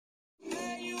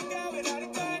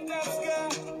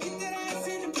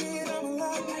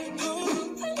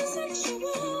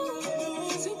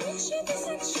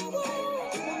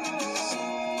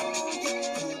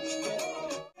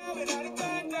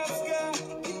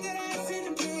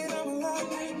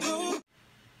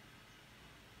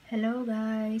Hello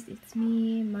guys, it's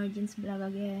me, Margins Vlog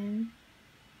again.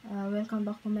 Welcome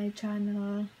back to my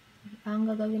channel. Ang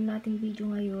gagawin nating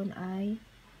video ngayon ay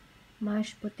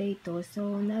mashed potato.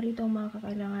 So, narito ang mga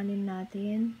kakailanganin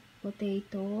natin.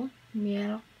 Potato,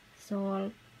 milk,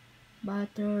 salt,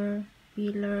 butter,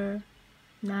 peeler,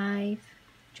 knife,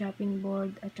 chopping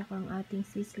board, at saka ang ating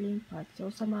sizzling pot. So,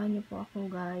 samahan niyo po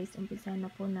ako guys. Umpisa na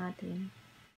po natin.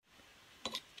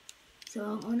 So,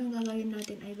 ang unang gagawin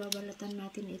natin ay babalatan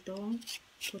natin itong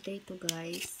potato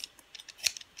guys.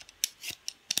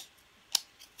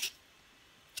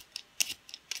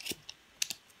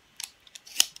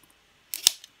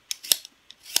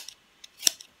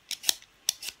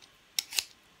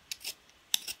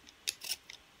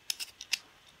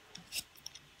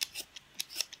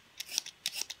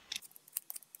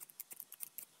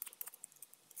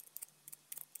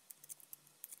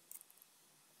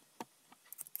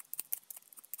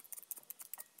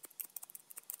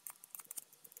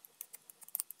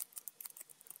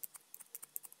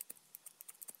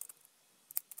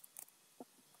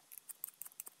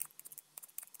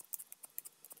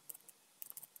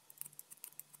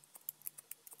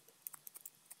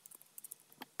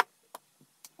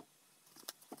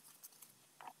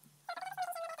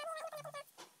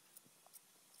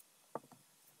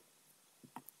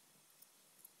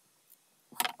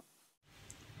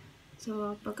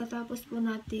 So, pagkatapos po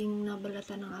nating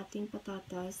nabalatan ng ating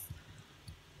patatas,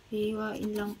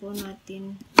 hihiwain lang po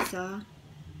natin sa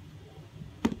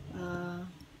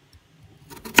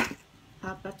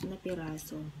 4 na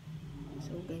piraso.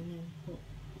 So, ganyan po.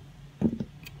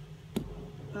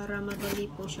 Para madali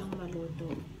po siyang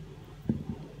maluto.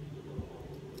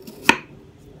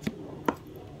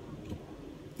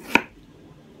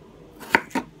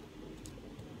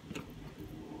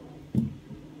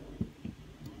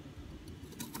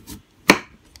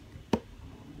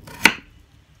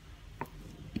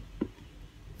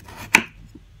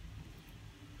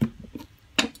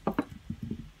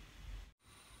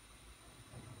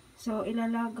 So,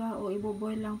 ilalaga o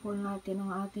iboboil lang po natin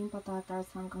ang ating patatas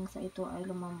hanggang sa ito ay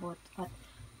lumambot. At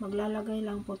maglalagay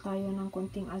lang po tayo ng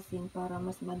konting asin para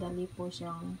mas madali po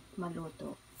siyang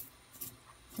maluto.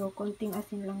 So, konting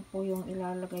asin lang po yung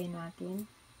ilalagay natin.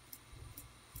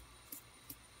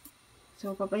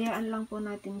 So, pabayaan lang po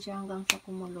natin siya hanggang sa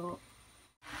kumulo.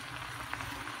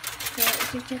 So,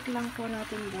 isi-check lang po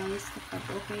natin guys kapag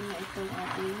okay na itong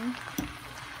ating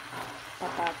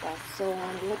patatas. So,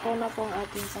 luto na po ang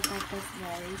ating patatas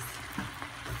guys.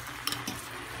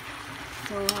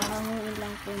 So, hahanguin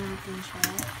lang po natin siya.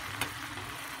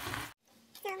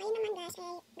 So, ngayon naman guys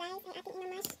ay ating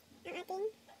inamas ang ating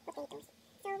potatoes.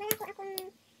 So, wala po akong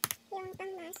yung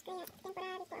pang-mash, kaya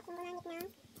temporary po akong gumamit ng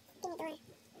tinidor.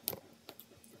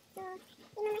 So,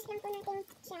 imamash lang po natin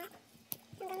siya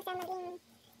hanggang sa maging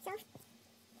soft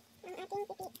ang ating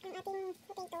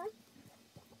potato.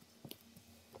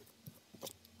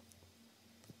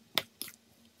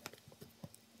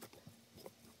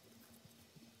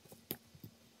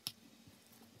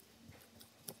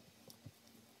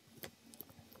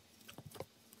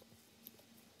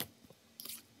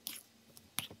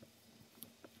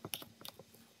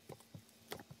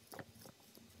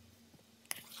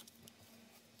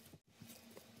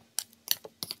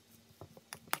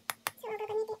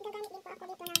 Gagamit din po ako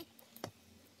dito ng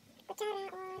kutsara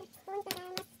or spoon para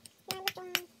mas lalo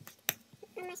pong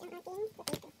mamas ang ating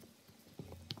potato.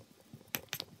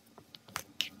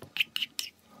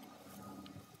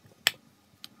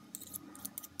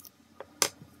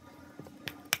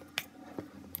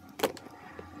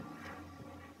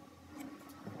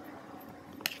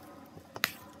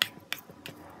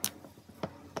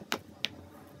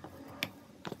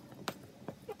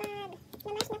 Kapag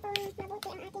namas na pong mabuti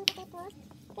ang ating potato,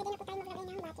 pwede na po tayo maglagay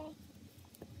ng butter.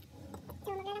 So,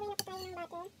 maglalagay na po tayo ng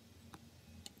butter.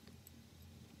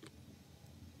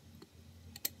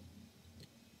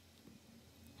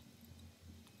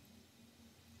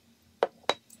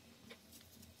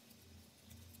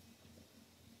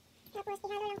 Tapos,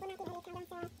 ihalo lang po natin ulit hanggang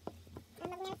sa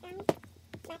mag-melt ang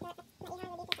butter at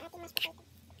maihalo dito sa ating mashed potato.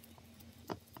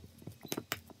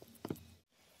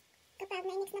 Kapag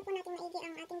na-mix na po natin maigi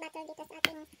ang ating butter dito sa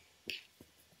ating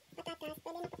patatas,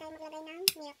 pwede na po tayo maglagay ng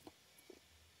milk.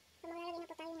 So, maglalagay na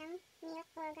po tayo ng milk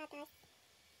or gatas.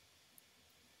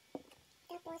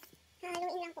 Tapos,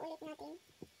 hahaluin lang po ulit natin.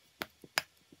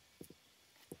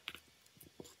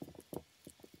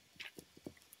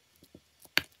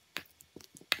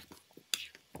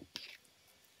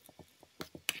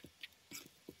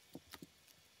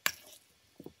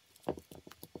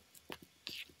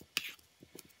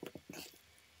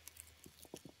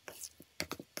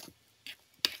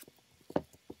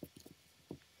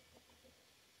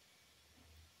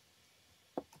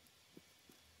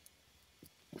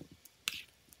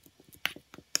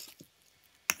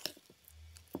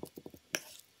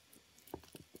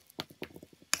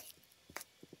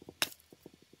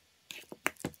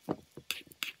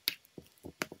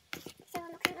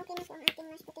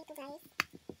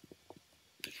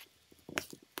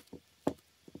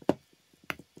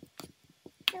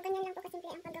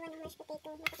 ang paggawa ng mashed potato.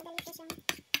 Napakadali po siyang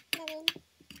gawin.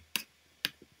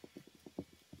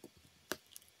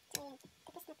 So, ayan.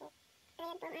 Tapos na po.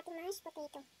 Ayan po ang ating mashed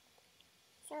potato.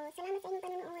 So, salamat sa inyong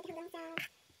panonood hanggang sa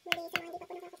muli. Sa mga hindi pa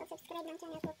po nakakapag-subscribe ng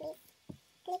channel ko, please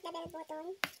click the bell button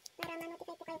para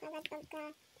ma-notify po kayo kagad pagka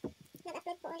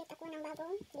nag-upload po ulit ako ng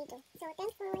bagong video. So,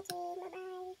 thanks for watching.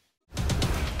 Bye-bye!